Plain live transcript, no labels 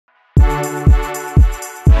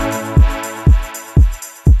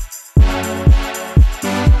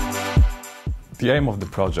The aim of the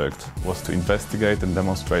project was to investigate and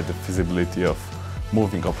demonstrate the feasibility of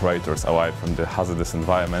moving operators away from the hazardous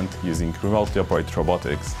environment using remotely operated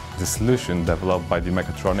robotics. The solution developed by the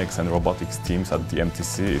mechatronics and robotics teams at the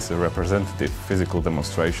MTC is a representative physical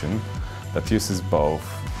demonstration that uses both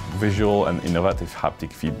visual and innovative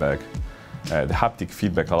haptic feedback. The haptic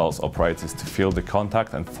feedback allows operators to feel the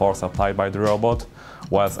contact and force applied by the robot,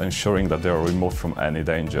 whilst ensuring that they are removed from any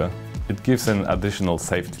danger. It gives an additional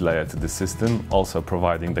safety layer to the system, also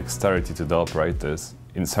providing dexterity to the operators,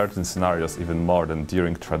 in certain scenarios even more than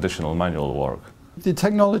during traditional manual work. The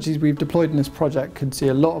technologies we've deployed in this project could see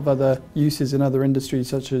a lot of other uses in other industries,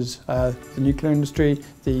 such as the nuclear industry,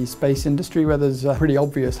 the space industry, where there's a pretty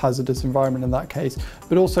obvious hazardous environment in that case,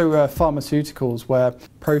 but also pharmaceuticals, where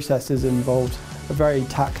processes involved are very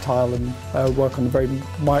tactile and work on a very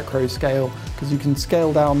micro scale, because you can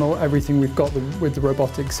scale down everything we've got with the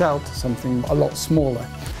robotic cell to something a lot smaller.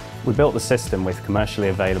 We built the system with commercially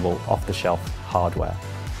available off-the-shelf hardware.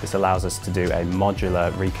 This allows us to do a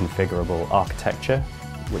modular, reconfigurable architecture,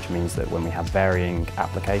 which means that when we have varying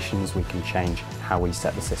applications, we can change how we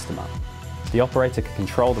set the system up. The operator can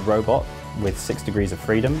control the robot with 6 degrees of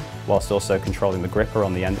freedom, whilst also controlling the gripper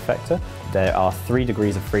on the end effector. There are 3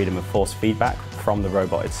 degrees of freedom of force feedback from the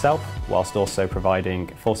robot itself, whilst also providing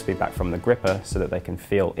force feedback from the gripper so that they can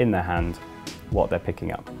feel in their hand what they're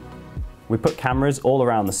picking up. We put cameras all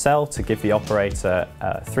around the cell to give the operator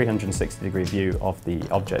a 360-degree view of the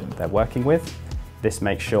object that they're working with. This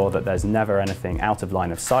makes sure that there's never anything out of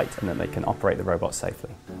line of sight and that they can operate the robot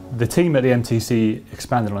safely. The team at the MTC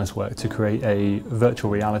expanded on this work to create a virtual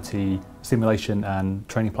reality simulation and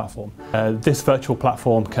training platform. This virtual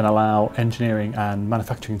platform can allow engineering and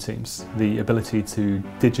manufacturing teams the ability to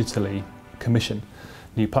digitally commission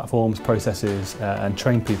new platforms, processes, and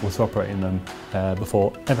train people to operate in them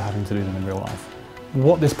before ever having to do them in real life.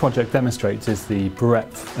 What this project demonstrates is the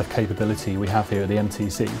breadth of capability we have here at the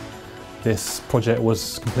MTC. This project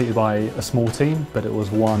was completed by a small team, but it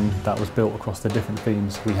was one that was built across the different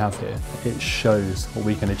themes we have here. It shows what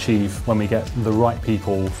we can achieve when we get the right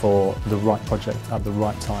people for the right project at the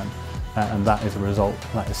right time, and that is a result,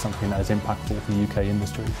 that is something that is impactful for UK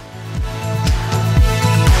industry.